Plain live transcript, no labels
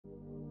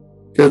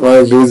Good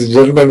morning, ladies and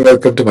gentlemen.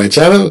 Welcome to my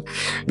channel.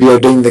 We are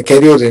doing the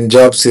career and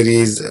job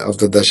series of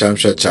the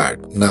Dashamsha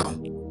chart. Now,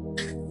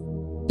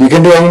 you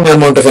can do any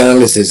amount of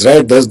analysis,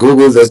 right? There's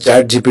Google, there's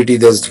ChatGPT,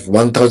 there's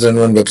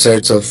 1001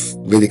 websites of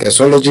Vedic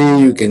astrology.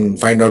 You can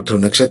find out through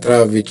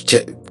Nakshatra, which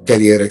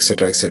career,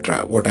 etc.,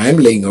 etc. What I'm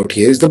laying out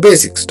here is the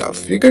basic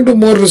stuff. You can do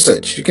more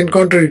research. You can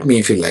contradict me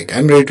if you like.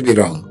 I'm ready to be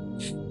wrong.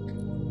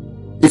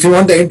 If you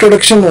want the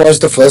introduction, watch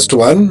the first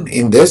one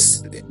in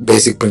this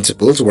basic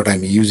principles, what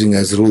I'm using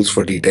as rules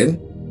for D10.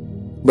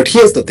 But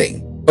here's the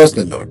thing,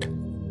 personal note.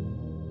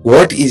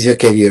 What is your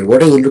career?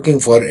 What are you looking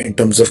for in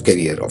terms of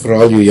career? For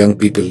all you young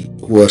people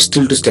who are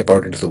still to step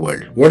out into the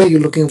world, what are you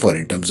looking for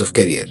in terms of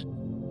career?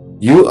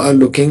 You are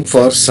looking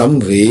for some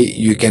way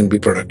you can be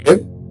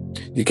productive,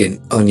 you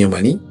can earn your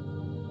money,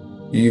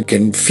 you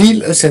can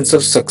feel a sense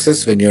of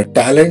success when your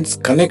talents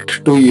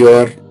connect to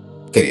your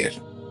career.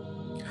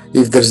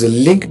 If there's a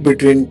link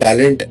between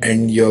talent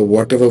and your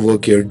whatever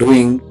work you're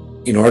doing,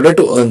 in order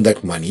to earn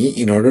that money,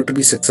 in order to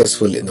be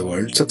successful in the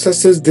world,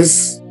 success is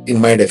this in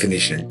my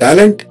definition.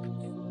 Talent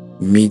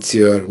meets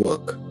your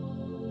work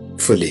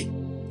fully.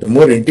 The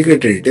more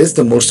integrated it is,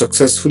 the more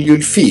successful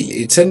you'll feel.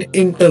 It's an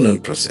internal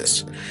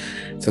process.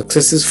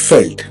 Success is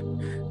felt,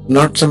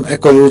 not some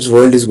accolades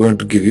world is going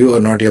to give you or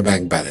not your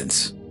bank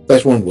balance.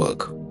 That won't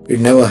work. It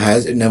never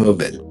has, it never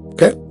will.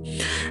 Okay?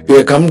 We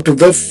are come to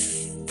the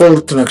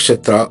fourth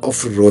nakshatra of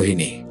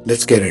Rohini.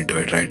 Let's get into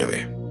it right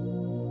away.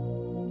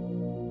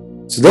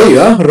 So there you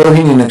are,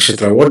 Rohini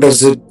Nakshatra. What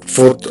does it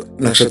fourth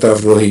nakshatra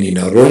of Rohini?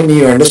 Now, Rohini,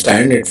 you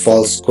understand, it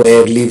falls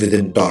squarely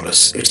within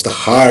Taurus. It's the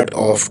heart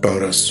of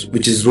Taurus,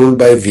 which is ruled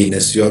by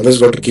Venus. You always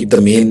got to keep the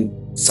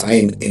main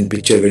sign in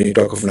picture when you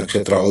talk of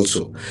nakshatra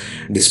also.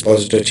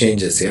 Dispositor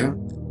changes, yeah.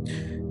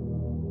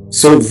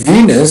 So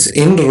Venus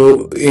in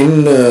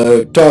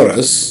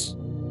Taurus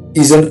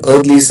is an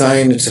earthly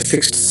sign. It's a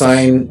fixed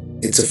sign.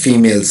 It's a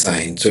female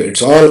sign. So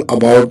it's all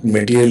about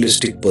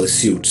materialistic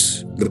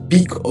pursuits. The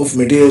peak of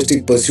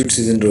materialistic pursuits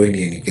is in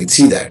Rohini, and you can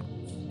see that.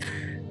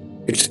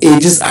 Its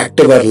ages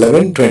active are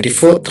 11,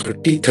 24,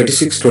 30,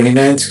 36,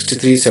 29,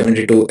 63,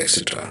 72,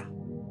 etc.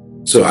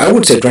 So I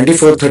would say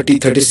 24, 30,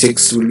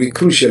 36 will be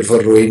crucial for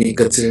Rohini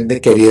considering the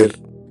career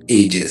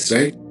ages,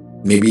 right?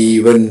 Maybe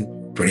even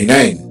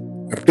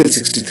 29 up till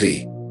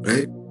 63,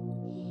 right?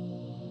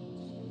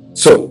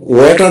 So,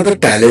 what are the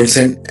talents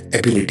and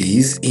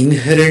abilities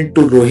inherent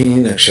to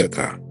Rohini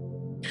Nakshatra?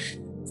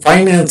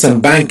 Finance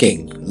and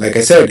banking. Like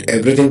I said,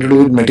 everything to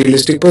do with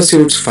materialistic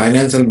pursuits,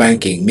 finance and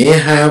banking may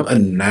have a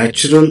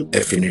natural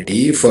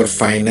affinity for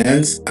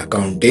finance,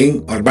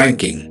 accounting, or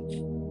banking.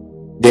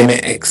 They may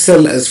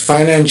excel as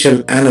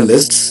financial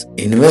analysts,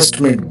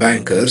 investment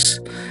bankers,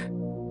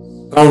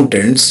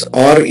 accountants,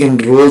 or in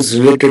roles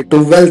related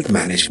to wealth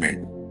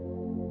management.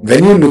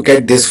 When you look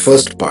at this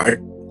first part,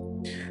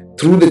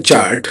 through the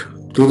chart,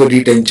 through the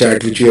D10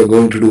 chart, which we are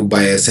going to do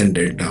by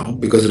ascendant now,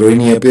 because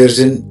Rohini appears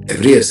in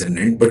every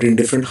ascendant but in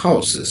different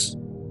houses.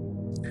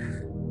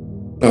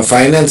 Now,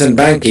 finance and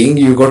banking,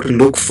 you got to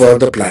look for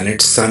the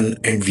planets Sun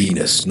and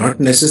Venus,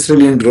 not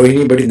necessarily in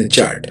Rohini but in the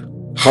chart.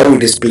 How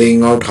it is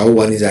playing out, how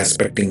one is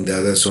aspecting the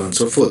other, so on and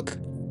so forth.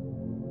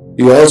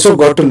 You also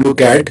got to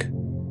look at,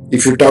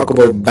 if you talk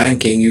about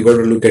banking, you got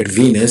to look at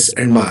Venus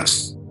and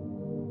Mars.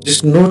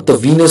 Just note the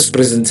Venus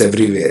presence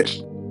everywhere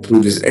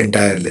through this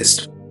entire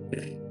list.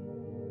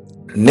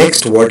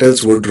 Next, what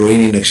else would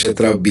Rohini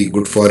Nakshatra be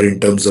good for in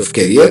terms of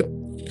career?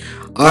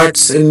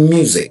 Arts and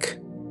music.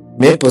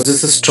 May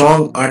possess a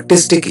strong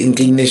artistic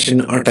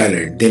inclination or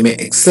talent. They may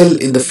excel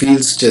in the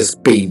fields such as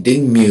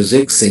painting,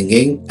 music,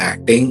 singing,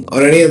 acting,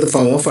 or any other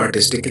form of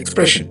artistic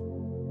expression.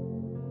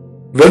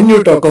 When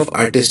you talk of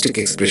artistic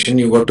expression,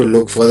 you got to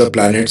look for the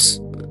planets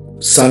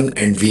Sun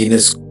and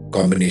Venus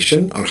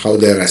combination, or how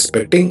they are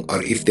aspecting,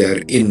 or if they are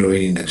in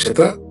Rohini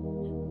Nakshatra.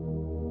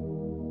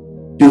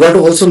 You got to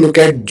also look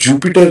at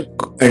Jupiter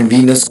and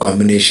Venus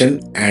combination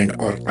and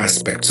or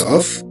aspects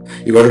of.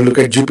 You got to look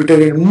at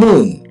Jupiter and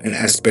Moon and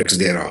aspects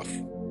thereof.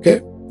 Okay,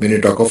 when you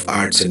talk of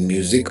arts and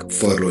music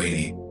for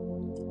Rohini.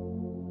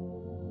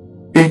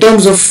 In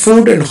terms of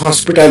food and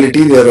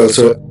hospitality, they are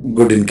also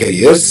good in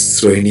careers.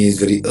 Rohini is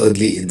very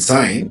early in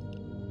sign,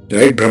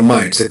 right? Brahma,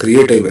 it's a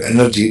creative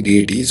energy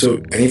deity.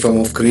 So any form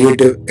of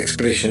creative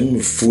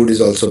expression, food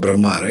is also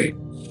Brahma, right?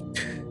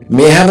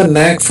 May have a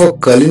knack for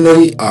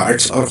culinary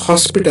arts or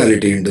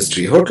hospitality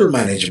industry, hotel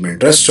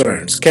management,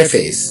 restaurants,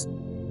 cafes.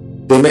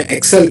 They may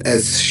excel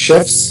as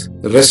chefs,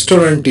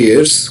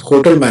 restaurateurs,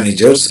 hotel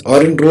managers,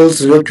 or in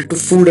roles related to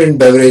food and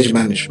beverage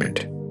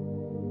management.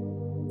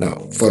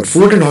 Now, for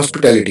food and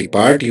hospitality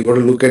part, you got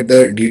to look at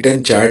the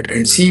D10 chart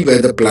and see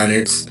where the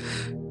planets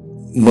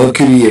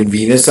Mercury and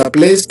Venus are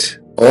placed,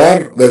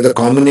 or where the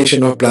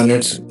combination of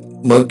planets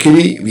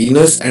Mercury,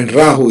 Venus, and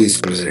Rahu is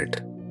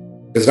present.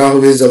 Because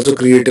Rahu is also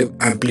creative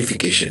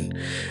amplification.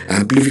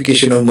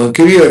 Amplification of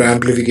Mercury or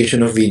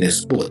amplification of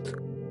Venus, both,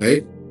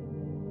 right?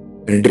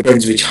 And it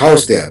depends which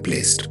house they are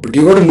placed. But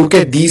you got to look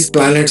at these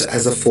planets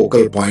as a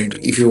focal point.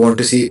 If you want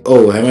to see,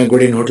 oh, am I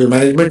good in hotel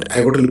management?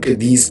 I got to look at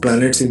these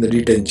planets in the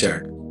D10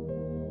 chart.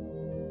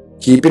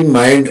 Keep in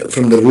mind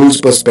from the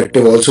rules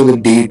perspective also the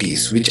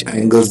deities, which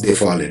angles they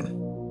fall in.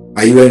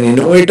 Are you an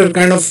innovator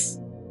kind of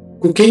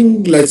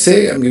cooking? Let's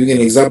say, I'm giving an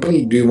example.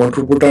 Do you want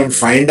to put on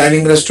fine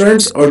dining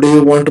restaurants, or do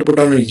you want to put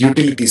on a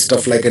utility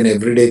stuff like an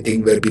everyday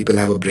thing where people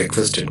have a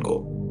breakfast and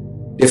go?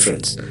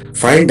 Difference.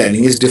 Fine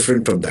dining is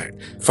different from that.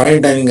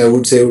 Fine dining, I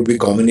would say, would be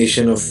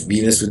combination of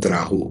Venus with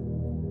Rahu.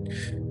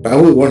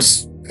 Rahu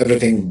wants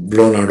everything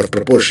blown out of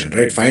proportion,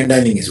 right? Fine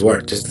dining is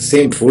what? Just the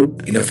same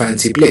food in a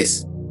fancy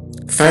place.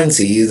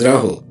 Fancy is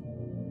Rahu.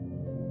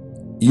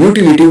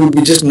 Utility would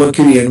be just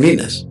Mercury and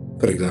Venus,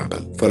 for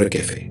example, for a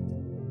cafe.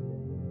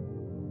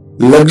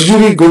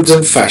 Luxury goods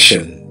and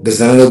fashion.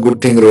 There's another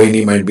good thing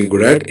Rohini might be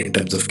good at in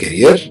terms of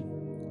career.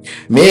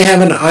 May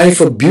have an eye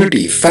for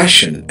beauty,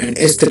 fashion, and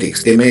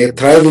aesthetics. They may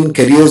thrive in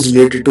careers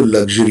related to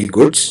luxury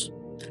goods,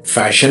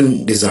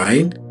 fashion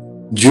design,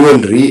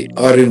 jewelry,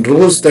 or in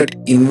roles that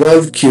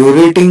involve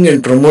curating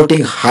and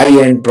promoting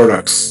high-end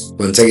products.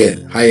 Once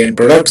again, high-end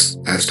products,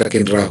 I have stuck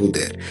in Rahu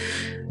there.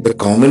 The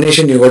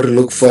combination you got to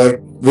look for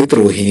with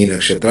Rohini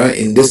Nakshatra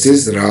in this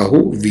is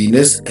Rahu,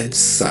 Venus, and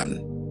Sun.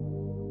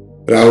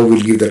 Rahu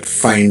will give that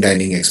fine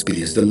dining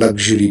experience, the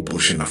luxury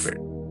portion of it.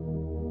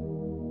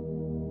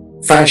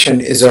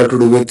 Fashion is all to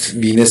do with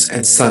Venus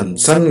and Sun.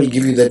 Sun will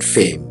give you that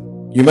fame.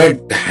 You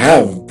might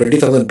have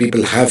 20,000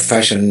 people have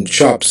fashion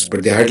shops,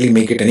 but they hardly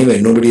make it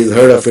anyway. Nobody has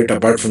heard of it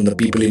apart from the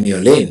people in your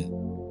lane.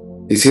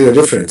 You see the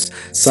difference?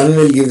 Sun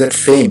will give that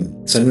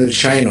fame. Sun will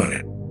shine on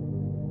it.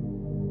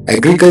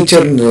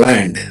 Agriculture and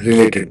land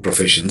related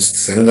professions.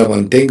 This is another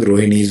one thing.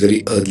 Rohini is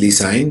very earthly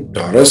sign.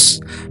 Taurus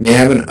may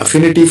have an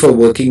affinity for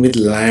working with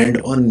land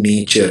or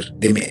nature.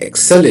 They may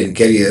excel in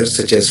careers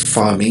such as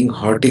farming,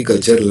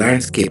 horticulture,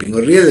 landscaping,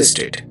 or real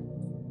estate.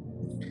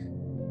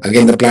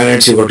 Again, the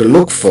planets you got to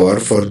look for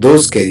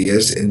those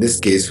careers in this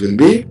case will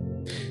be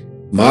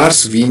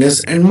Mars,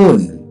 Venus, and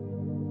Moon.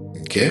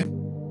 Okay.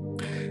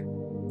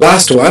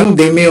 Last one,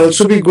 they may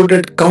also be good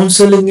at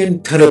counseling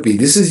and therapy.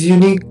 This is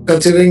unique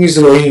considering it's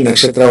Rohini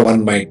Nakshatra,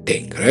 one might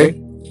think, right?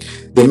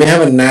 They may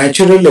have a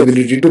natural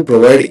ability to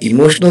provide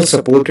emotional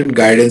support and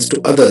guidance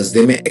to others.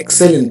 They may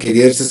excel in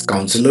careers as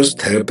counselors,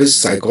 therapists,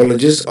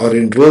 psychologists, or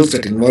in roles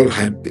that involve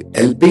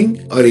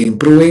helping or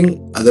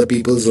improving other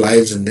people's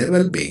lives and their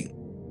well-being.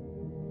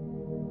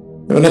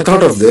 When I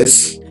thought of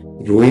this,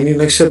 Rohini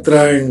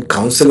Nakshatra and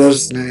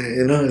counselors,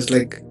 it's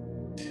like,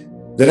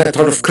 then I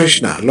thought of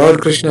Krishna.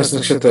 Lord Krishna's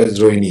nakshatra is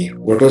Rohini.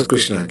 What was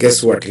Krishna?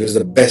 Guess what? He was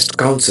the best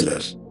counselor,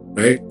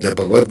 right? The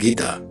Bhagavad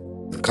Gita,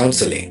 the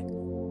counseling.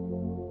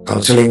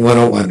 Counseling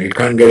 101. It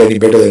can't get any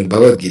better than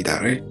Bhagavad Gita,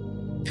 right?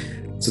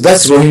 So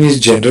that's Rohini's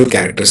general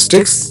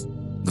characteristics.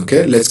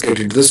 Okay, let's get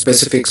into the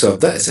specifics of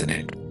the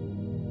ascendant.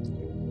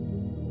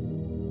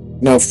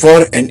 Now,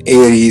 for an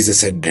Aries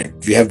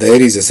ascendant, we have the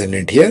Aries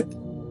ascendant here.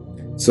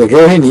 So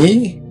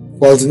Rohini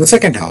falls in the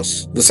second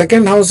house. The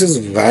second house is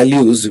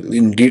values.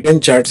 In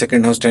D10 chart,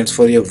 second house stands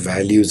for your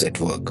values at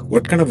work.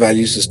 What kind of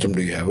value system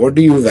do you have? What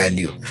do you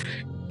value?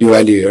 You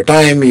value your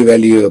time, you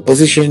value your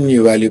position,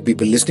 you value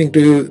people listening to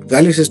you.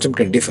 Value system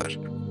can differ.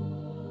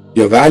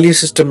 Your value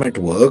system at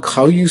work,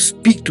 how you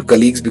speak to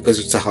colleagues because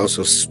it's a house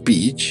of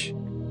speech.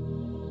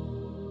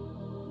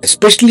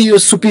 Especially your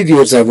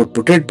superiors, I would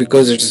put it,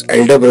 because it is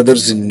elder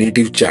brothers in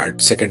native chart,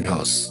 second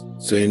house.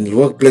 So in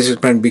workplace,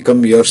 it might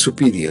become your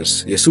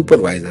superiors, your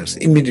supervisors,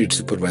 immediate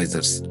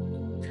supervisors,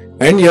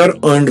 and your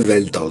earned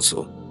wealth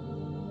also.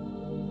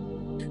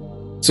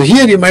 So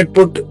here you might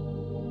put,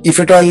 if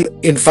at all,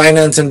 in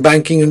finance and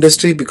banking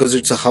industry, because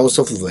it's a house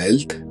of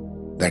wealth.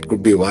 That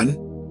could be one.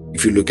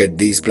 If you look at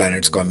these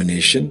planets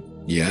combination,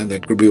 yeah,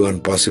 that could be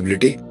one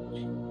possibility.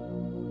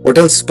 What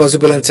else is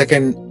possible? And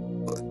second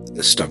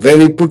stuff where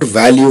we put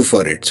value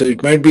for it. So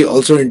it might be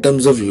also in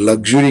terms of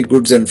luxury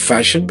goods and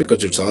fashion,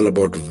 because it's all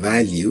about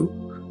value,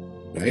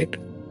 right?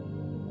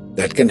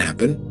 That can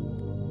happen.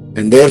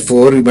 And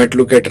therefore, we might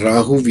look at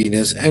Rahu,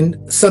 Venus, and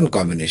Sun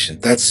combination.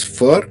 That's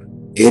for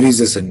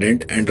Aries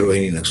ascendant and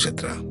Rohini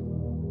Nakshatra.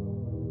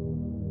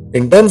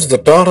 In terms of the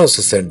Taurus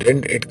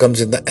ascendant, it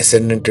comes in the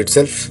ascendant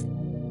itself,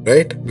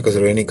 right? Because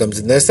Rohini comes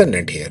in the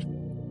ascendant here.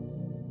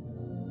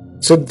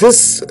 So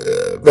this,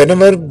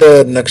 whenever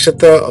the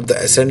nakshatra of the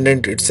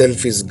ascendant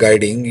itself is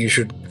guiding, you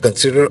should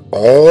consider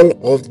all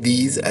of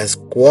these as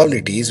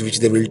qualities which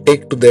they will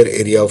take to their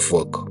area of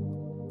work.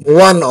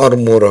 One or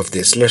more of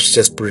this, let's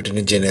just put it in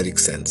a generic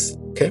sense,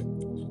 okay?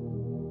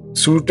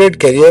 Suited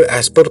career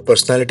as per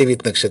personality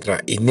with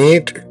nakshatra,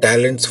 innate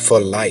talents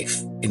for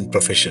life in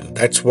profession.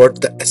 That's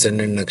what the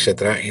ascendant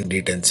nakshatra in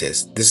D10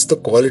 says. This is the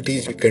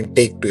qualities you can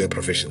take to your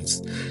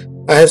professions.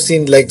 I have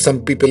seen like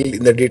some people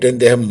in the D10,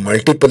 they have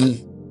multiple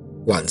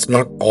ones,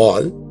 not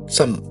all,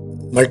 some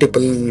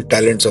multiple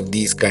talents of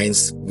these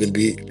kinds will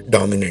be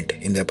dominant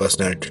in their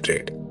personality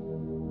trait.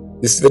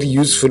 This is very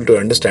useful to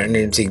understand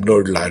and it's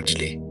ignored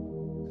largely.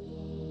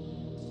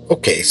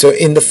 Okay, so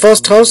in the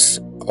first house,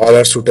 all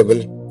are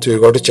suitable. So you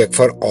got to check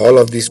for all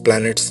of these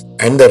planets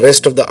and the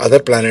rest of the other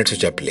planets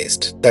which are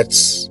placed.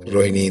 That's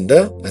Rohini in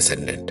the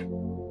ascendant.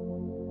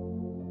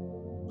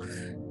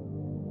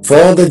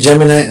 For the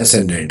Gemini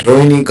ascendant,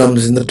 Rohini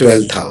comes in the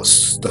 12th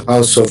house, the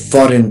house of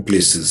foreign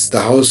places,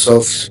 the house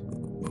of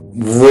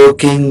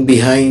working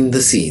behind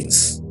the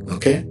scenes.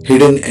 Okay,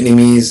 hidden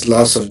enemies,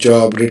 loss of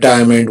job,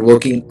 retirement,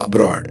 working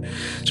abroad.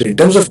 So, in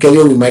terms of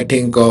career, we might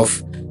think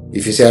of,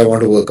 if you say I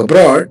want to work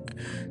abroad,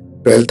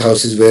 12th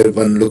house is where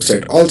one looks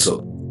at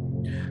also.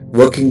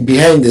 Working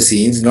behind the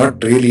scenes,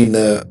 not really in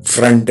the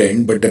front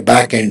end, but the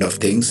back end of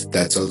things,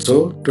 that's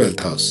also 12th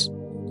house.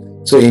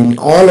 So, in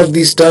all of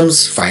these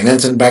terms,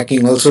 finance and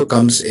banking also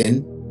comes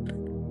in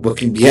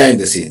working behind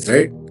the scenes,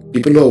 right?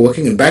 People who are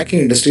working in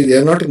banking industry, they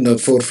are not in the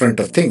forefront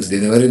of things. They're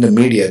never in the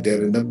media.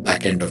 They're in the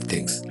back end of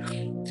things.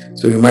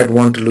 So you might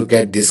want to look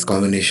at this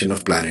combination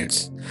of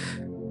planets.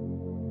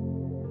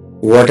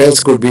 What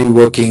else could be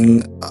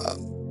working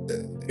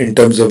in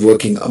terms of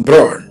working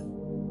abroad?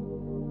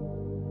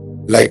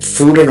 Like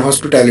food and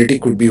hospitality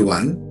could be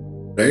one,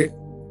 right?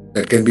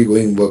 That can be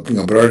going working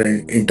abroad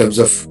and in terms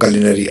of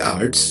culinary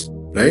arts,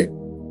 right?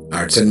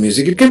 Arts and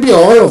music. It can be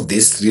all of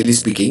this, really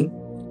speaking.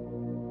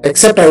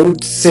 Except I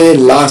would say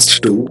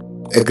last two,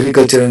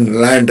 agriculture and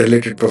land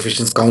related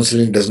professions,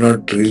 counseling does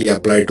not really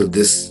apply to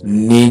this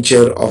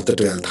nature of the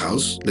 12th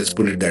house. Let's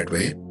put it that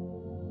way.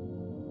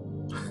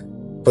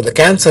 For the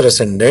Cancer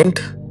ascendant,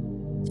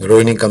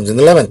 Rohini comes in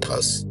the 11th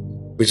house,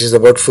 which is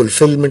about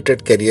fulfillment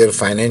at career,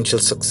 financial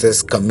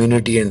success,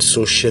 community, and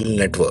social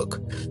network.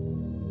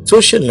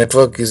 Social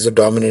network is the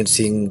dominant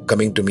thing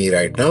coming to me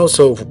right now.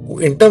 So,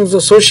 in terms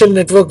of social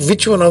network,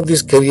 which one of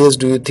these careers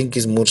do you think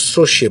is more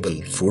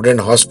sociable? Food and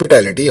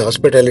hospitality,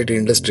 hospitality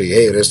industry,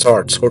 hey,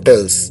 resorts,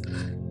 hotels.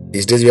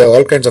 These days, we have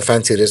all kinds of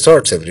fancy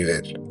resorts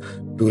everywhere.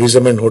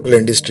 Tourism and hotel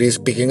industry is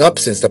picking up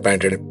since the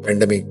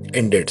pandemic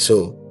ended.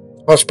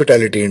 So,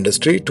 hospitality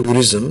industry,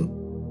 tourism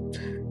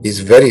is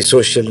very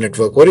social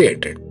network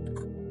oriented.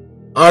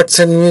 Arts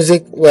and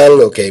music,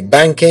 well, okay.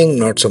 Banking,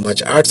 not so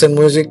much. Arts and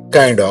music,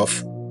 kind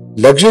of.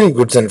 Luxury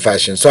goods and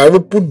fashion. So I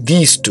would put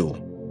these two,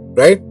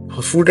 right?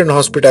 Food and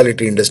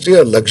hospitality industry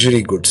or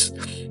luxury goods.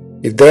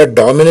 If there are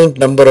dominant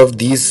number of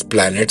these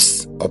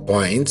planets or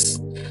points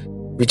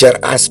which are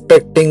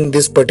aspecting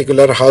this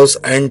particular house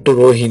and to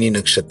Rohini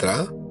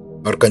Nakshatra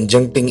or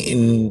conjuncting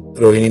in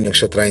Rohini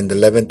Nakshatra in the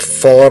 11th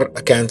for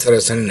a Cancer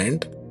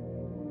ascendant,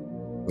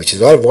 which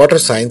is all water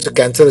signs. So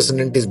Cancer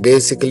ascendant is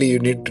basically, you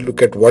need to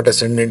look at what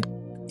ascendant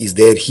is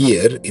there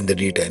here in the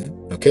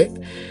D10, okay?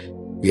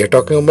 We are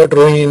talking about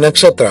Rohini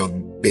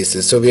Nakshatra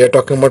basis. So we are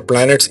talking about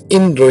planets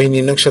in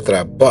Rohini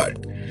Nakshatra. But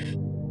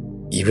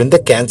even the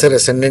Cancer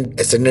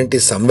ascendant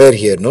is somewhere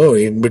here, no?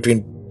 In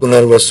between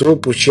Punarvasu,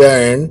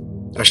 Pushya and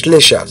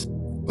Ashlesha.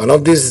 One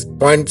of these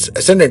points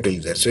ascendant will be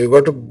there. So you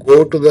got to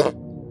go to the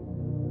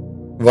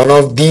one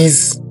of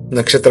these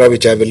nakshatra,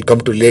 which I will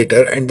come to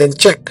later, and then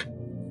check.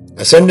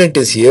 Ascendant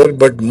is here,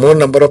 but more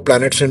number of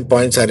planets and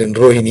points are in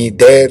Rohini.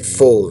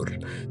 Therefore,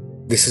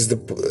 this is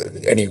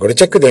and you got to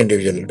check with the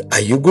individual. Are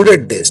you good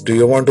at this? Do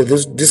you want to do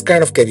this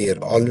kind of career?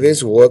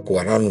 Always work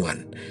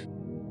one-on-one.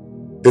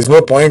 There's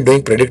no point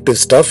doing predictive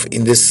stuff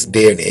in this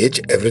day and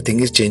age. Everything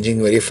is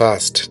changing very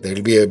fast. There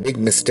will be a big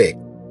mistake.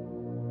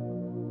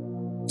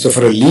 So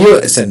for a Leo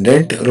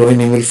ascendant,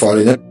 Rohini will fall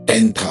in the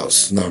 10th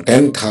house. Now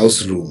 10th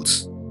house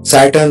rules.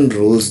 Saturn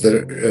rules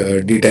the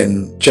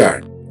D10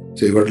 chart.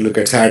 So you got to look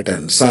at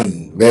Saturn,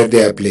 Sun, where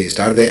they are placed.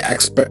 Are they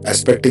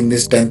aspecting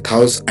this 10th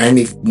house? And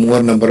if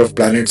more number of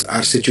planets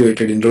are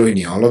situated in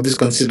Rohini, all of these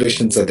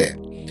considerations are there.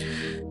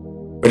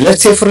 But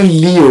let's say for a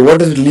Leo, what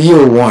does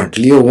Leo want?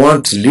 Leo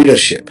wants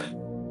leadership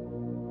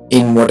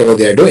in whatever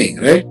they are doing,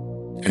 right?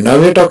 And now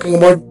we're talking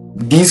about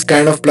these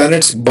kind of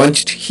planets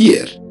bunched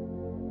here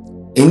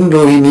in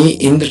Rohini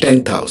in the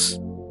 10th house.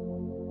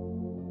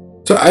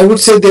 So I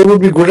would say they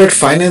would be good at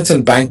finance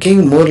and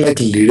banking, more like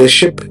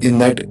leadership in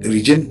that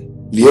region.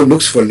 Leo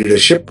looks for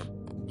leadership.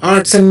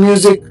 Arts and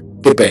music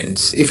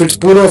depends. If it's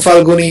Purva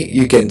Falguni,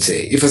 you can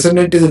say. If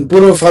ascendant is in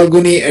Purva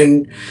Falguni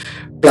and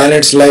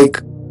planets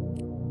like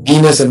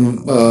Venus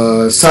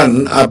and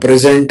Sun are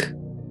present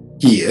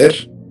here,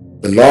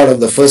 the Lord of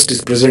the first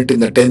is present in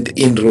the 10th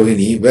in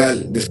Rohini, well,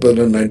 this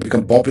person might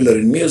become popular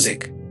in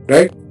music,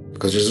 right?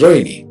 Because it's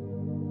Rohini.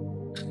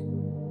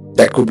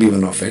 That could be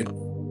one of it.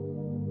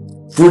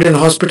 Food and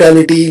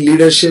hospitality,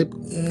 leadership,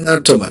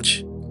 not so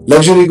much.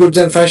 Luxury goods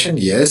and fashion,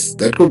 yes,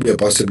 that could be a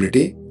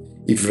possibility.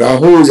 If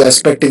Rahu is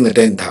aspecting the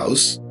 10th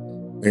house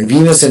and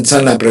Venus and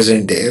Sun are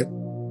present there,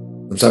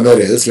 from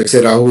somewhere else, let's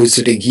say Rahu is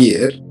sitting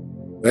here,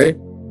 right?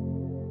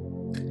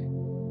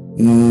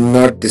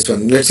 Not this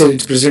one. Let's say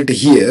it's present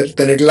here,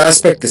 then it will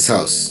aspect this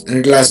house and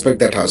it will aspect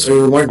that house. So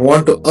you might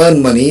want to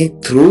earn money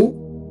through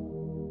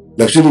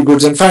luxury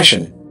goods and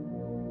fashion.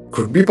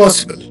 Could be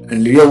possible.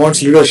 And Leo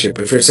wants leadership.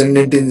 If it's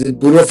ascendant in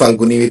Purva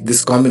Falguni with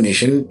this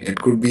combination, it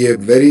could be a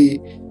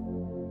very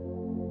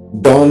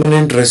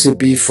dominant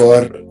recipe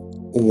for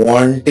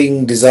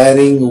wanting,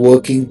 desiring,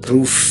 working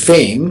through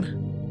fame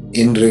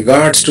in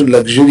regards to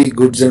luxury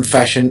goods and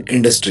fashion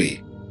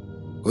industry.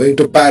 Going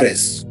to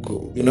Paris,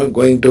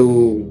 going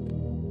to,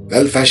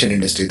 well, fashion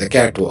industry, the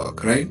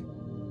catwalk, right?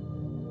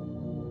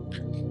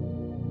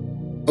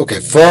 Okay,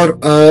 for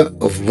a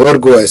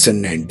Virgo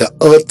ascendant, the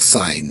earth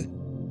sign,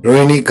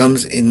 Rohini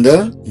comes in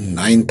the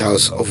ninth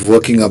house of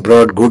working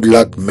abroad, good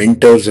luck,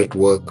 mentors at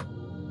work.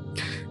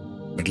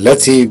 But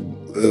let's see,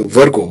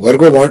 Virgo.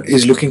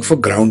 Is looking for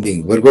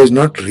grounding. Virgo is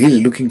not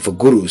really looking for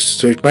gurus.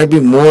 So it might be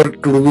more to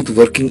do with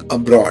working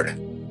abroad.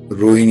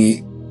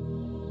 Rohini,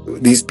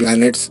 these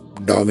planets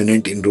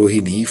dominant in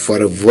Rohini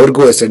for a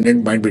Virgo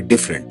ascendant might be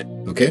different.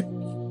 Okay.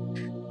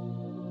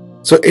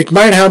 So it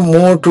might have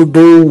more to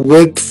do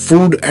with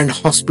food and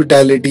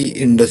hospitality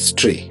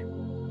industry.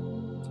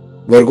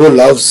 Virgo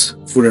loves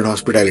food and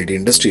hospitality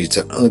industry. It's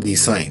an earthy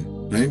sign,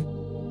 right?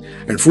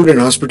 And food and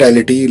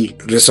hospitality,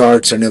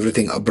 resorts and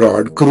everything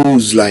abroad,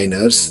 cruise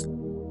liners,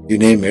 you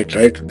name it,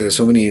 right? There are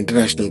so many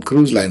international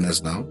cruise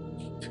liners now.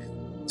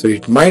 So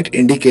it might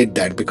indicate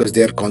that because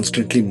they are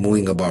constantly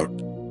moving about.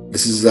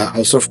 This is a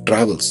house of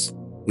travels,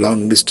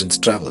 long distance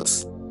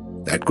travels.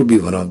 That could be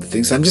one of the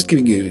things. I'm just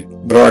giving you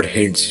broad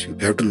hints. You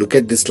have to look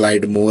at this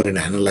slide more and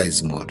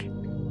analyze more.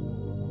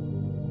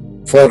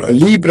 For a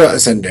Libra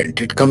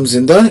ascendant, it comes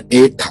in the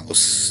 8th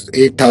house.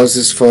 8th house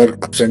is for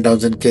ups and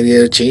downs in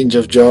career, change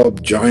of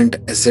job, joint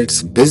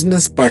assets,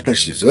 business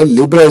partnerships. Well,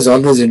 Libra is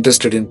always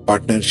interested in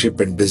partnership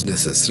and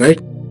businesses, right?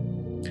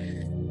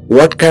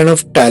 What kind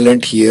of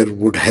talent here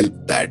would help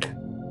that?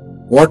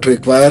 What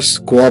requires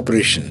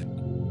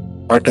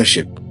cooperation,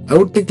 partnership? I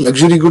would think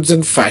luxury goods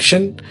and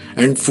fashion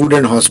and food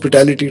and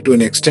hospitality to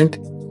an extent.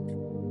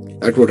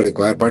 That would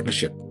require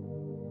partnership.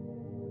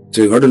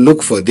 So you got to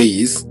look for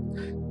these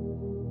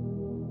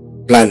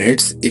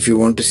planets if you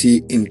want to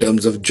see in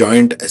terms of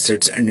joint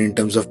assets and in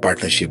terms of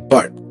partnership.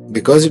 But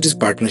because it is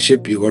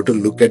partnership, you got to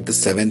look at the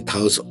 7th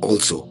house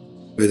also,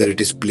 whether it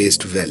is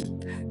placed well.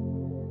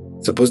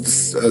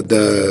 Suppose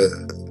the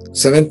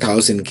 7th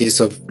house in case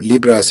of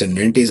Libra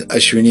ascendant is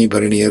Ashwini,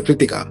 Bharani or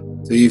Kritika.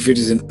 So if it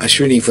is in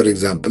Ashwini, for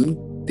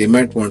example, they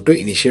might want to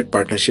initiate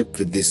partnership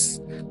with this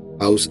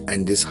house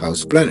and this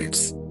house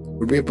planets.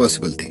 Would be a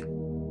possible thing.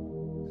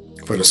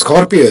 For a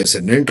Scorpio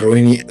ascendant,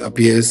 Rohini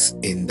appears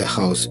in the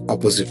house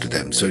opposite to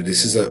them. So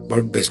this is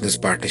about business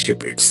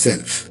partnership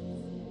itself.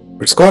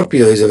 But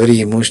Scorpio is a very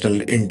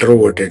emotional,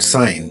 introverted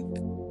sign.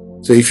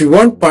 So if you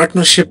want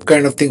partnership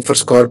kind of thing for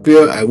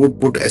Scorpio, I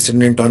would put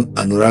ascendant on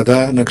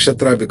Anuradha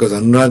Nakshatra because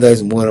Anuradha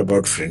is more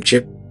about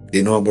friendship.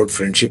 They know about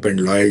friendship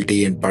and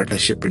loyalty and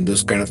partnership and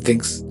those kind of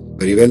things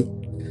very well.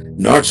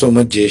 Not so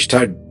much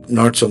Jyeshtha,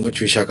 not so much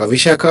Vishakha.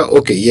 Vishakha,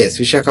 okay, yes,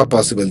 Vishakha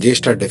possible.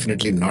 Jyeshtha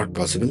definitely not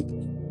possible.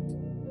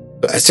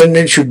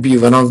 Ascendant should be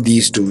one of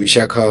these two,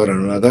 Vishakha or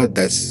Anuradha.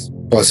 That's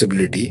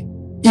possibility.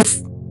 If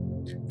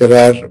there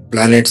are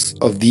planets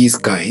of these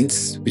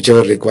kinds,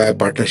 whichever require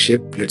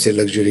partnership, let's say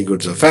luxury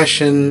goods or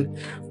fashion,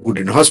 food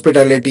and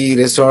hospitality,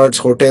 resorts,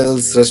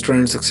 hotels,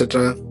 restaurants,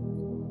 etc.,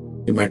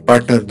 you might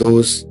partner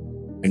those,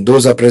 and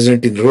those are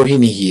present in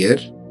Rohini here,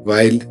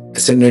 while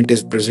ascendant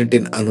is present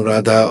in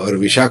Anuradha or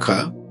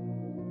Vishakha.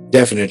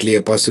 Definitely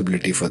a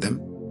possibility for them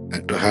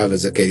to have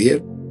as a career.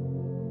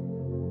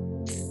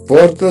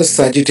 For the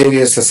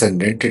Sagittarius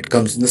ascendant, it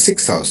comes in the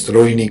 6th house.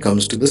 Rohini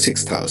comes to the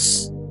 6th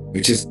house,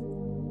 which is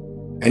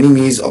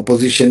enemies,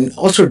 opposition,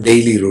 also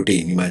daily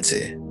routine, you might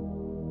say.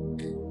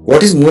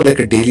 What is more like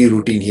a daily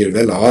routine here?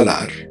 Well, all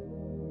are.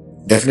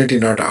 Definitely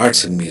not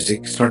arts and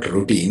music. It's not a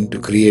routine to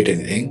create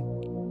anything.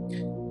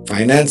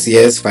 Finance,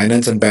 yes.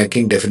 Finance and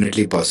banking,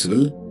 definitely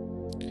possible.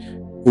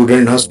 Food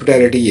and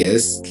hospitality,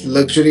 yes.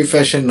 Luxury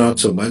fashion, not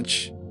so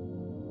much.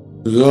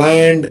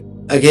 Land,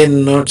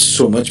 again, not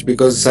so much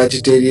because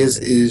Sagittarius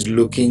is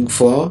looking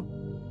for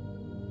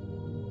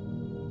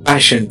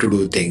passion to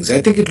do things.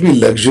 I think it will be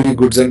luxury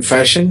goods and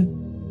fashion,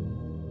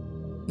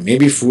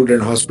 maybe food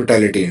and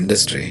hospitality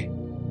industry.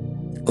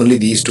 Only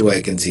these two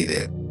I can see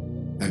there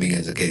having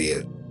as a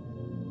career.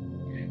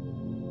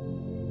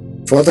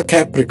 For the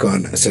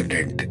Capricorn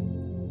ascendant,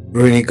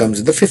 Rohini comes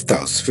in the 5th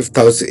house. 5th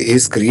house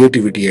is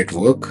creativity at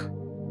work,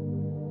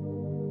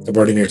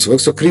 subordinates work.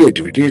 So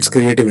creativity, it's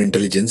creative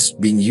intelligence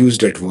being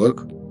used at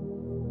work.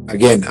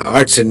 Again,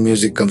 arts and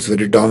music comes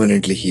very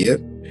dominantly here.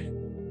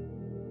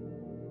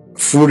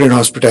 Food and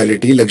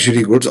hospitality,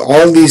 luxury goods,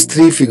 all these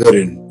three figure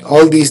in.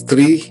 All these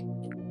three,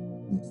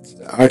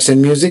 arts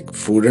and music,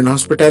 food and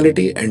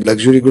hospitality, and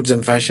luxury goods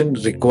and fashion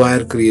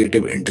require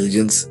creative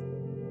intelligence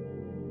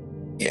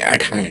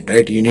at hand,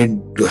 right? You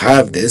need to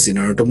have this in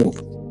order to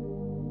move.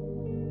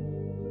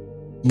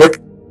 But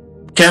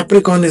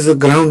Capricorn is a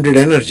grounded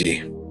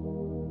energy.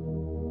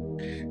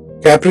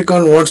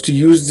 Capricorn wants to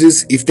use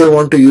this, if they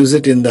want to use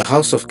it in the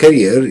house of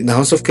career, in the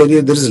house of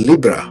career there is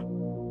Libra.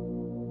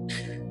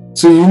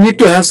 So you need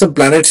to have some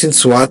planets in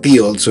Swati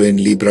also in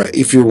Libra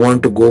if you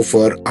want to go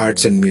for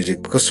arts and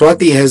music, because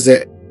Swati has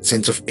a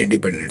sense of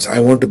independence. I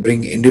want to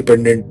bring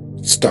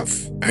independent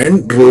stuff.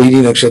 And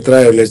Rohini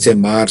Nakshatra, or let's say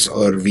Mars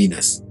or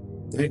Venus,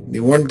 right? They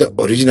want the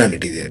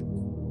originality there.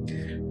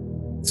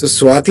 So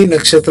Swati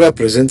Nakshatra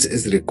presence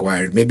is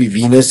required. Maybe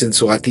Venus in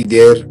Swati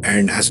there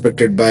and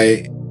aspected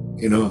by,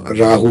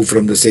 Rahu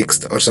from the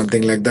 6th or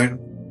something like that.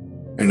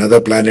 And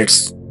other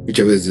planets,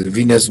 whichever is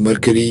Venus,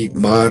 Mercury,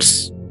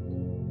 Mars,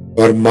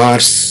 or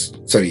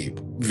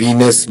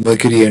Venus,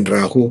 Mercury and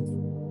Rahu.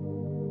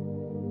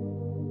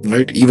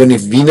 right? Even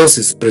if Venus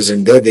is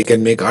present there, they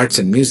can make arts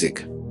and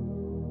music.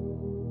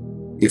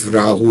 If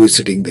Rahu is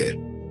sitting there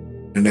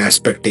and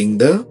aspecting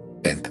the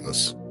 10th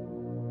house.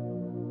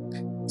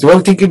 So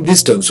one think in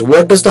this terms. So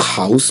what does the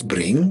house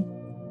bring?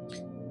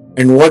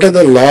 And what are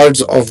the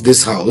lords of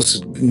this house?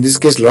 In this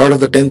case, lord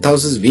of the 10th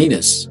house is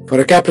Venus for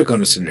a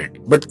Capricorn ascendant.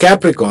 But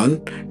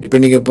Capricorn,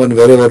 depending upon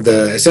wherever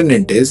the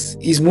ascendant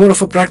is more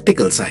of a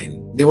practical sign.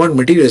 They want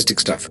materialistic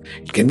stuff.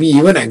 It can be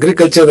even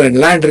agriculture and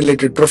land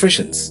related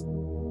professions.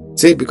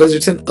 Say, because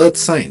it's an earth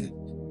sign.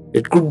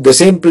 The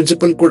same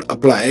principle could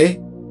apply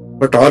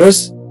for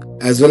Taurus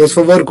as well as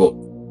for Virgo.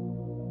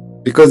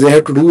 Because they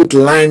have to do with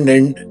land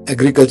and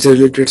agriculture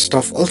related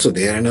stuff also.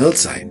 They are an earth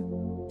sign.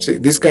 So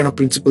these kind of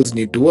principles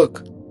need to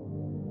work.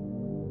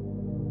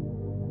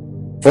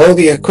 For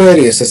the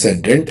Aquarius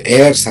ascendant,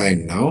 air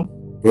sign now,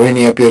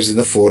 Rohini appears in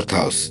the 4th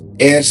house.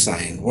 Air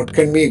sign. What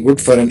can be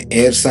good for an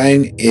air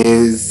sign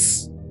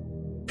is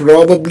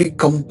probably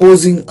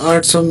composing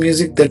arts or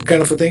music, that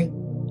kind of a thing.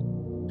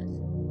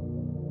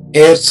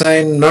 Air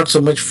sign, not so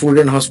much food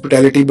and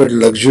hospitality, but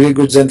luxury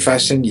goods and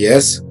fashion,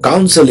 yes.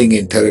 Counseling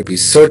and therapy,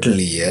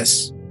 certainly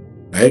yes.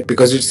 Right?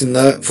 Because it's in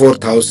the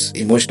 4th house,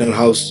 emotional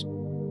house.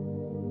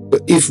 So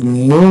if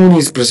moon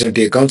is present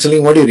here,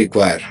 counseling, what do you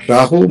require?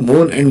 Rahu,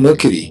 moon and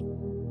Mercury.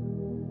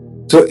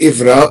 So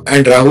if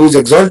Rahu is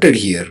exalted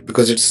here,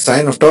 because it's a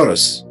sign of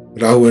Taurus,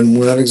 Rahu and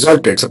moon are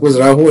exalted. Suppose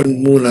Rahu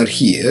and moon are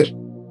here,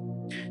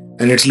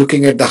 and it's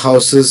looking at the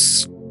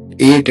houses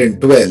 8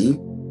 and 12,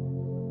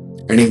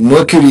 and if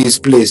Mercury is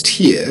placed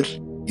here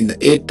in the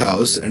 8th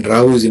house and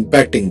Rahu is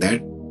impacting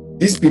that,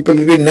 these people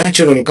will be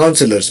natural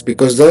counselors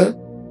because the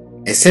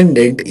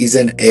ascendant is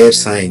an air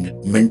sign,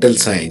 mental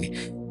sign.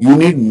 You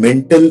need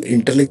mental,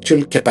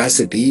 intellectual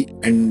capacity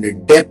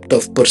and depth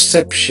of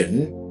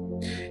perception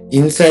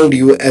inside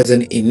you as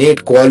an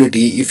innate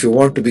quality if you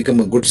want to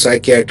become a good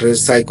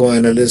psychiatrist,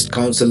 psychoanalyst,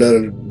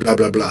 counselor, blah,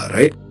 blah, blah,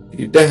 right?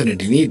 You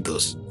definitely need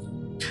those.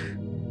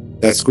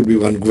 That could be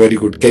one very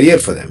good career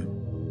for them.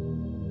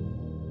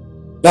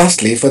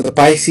 Lastly, for the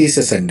Pisces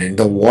ascendant,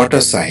 the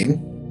water sign,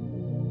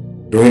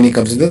 Rohini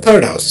comes in the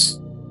 3rd house.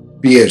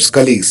 Peers,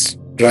 colleagues,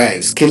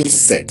 drive, skill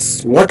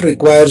sets. What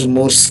requires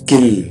more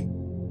skill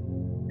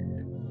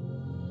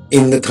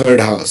in the 3rd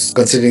house?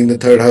 Considering the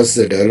 3rd house is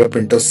the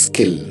development of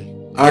skill.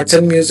 Arts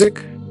and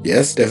music?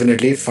 Yes,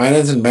 definitely.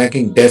 Finance and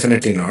banking?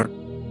 Definitely not.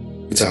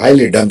 It's a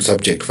highly dumb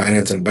subject,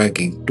 finance and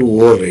banking.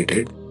 Too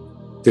overrated.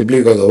 Simply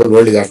because the whole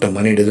world is after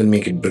money doesn't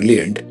make it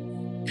brilliant.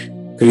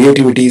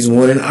 Creativity is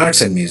more in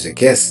arts and music.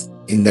 Yes,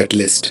 in that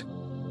list.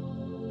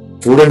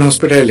 Food and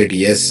hospitality?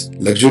 Yes.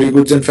 Luxury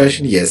goods and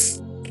fashion?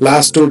 Yes.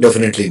 Last two?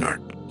 Definitely not.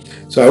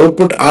 So I would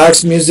put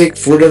arts, music,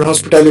 food and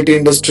hospitality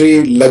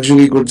industry,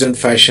 luxury goods and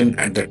fashion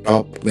at the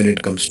top when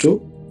it comes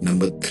to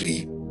number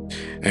 3.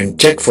 And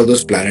check for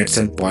those planets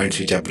and points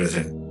which are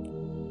present.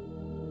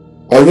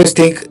 Always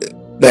think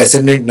the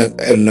ascendant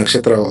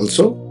nakshatra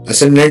also.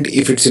 Ascendant,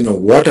 if it's in a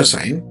water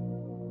sign,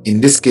 in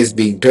this case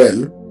being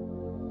 12.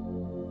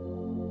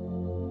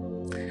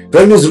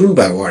 12 is ruled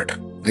by what?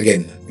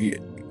 Again,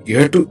 you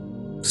have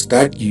to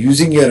start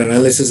using your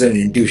analysis and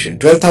intuition.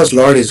 12th house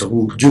lord is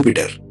who?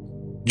 Jupiter.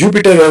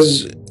 Jupiter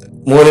is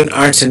more in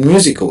arts and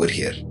music over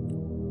here.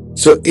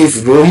 So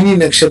if Rohini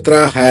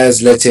Nakshatra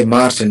has, let's say,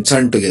 Mars and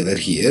Sun together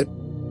here,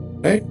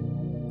 right,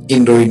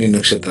 in Rohini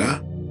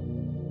Nakshatra,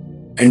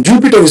 and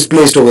Jupiter is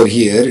placed over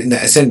here in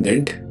the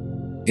ascendant,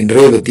 in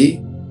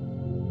Revati,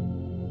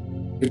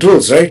 it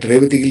rules, right?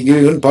 Revati will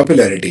give even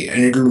popularity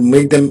and it will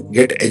make them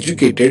get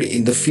educated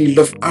in the field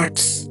of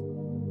arts.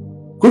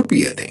 Could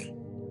be a thing.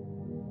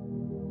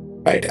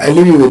 Right, I'll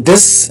leave you with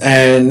this,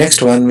 and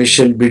next one we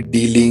shall be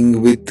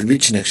dealing with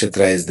which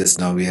nakshatra is this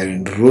now? We are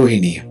in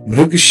Rohini,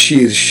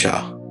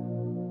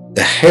 Mrigashirsha,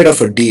 the head of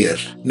a deer.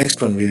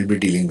 Next one we will be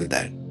dealing with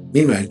that.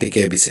 Meanwhile, take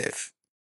care, be safe.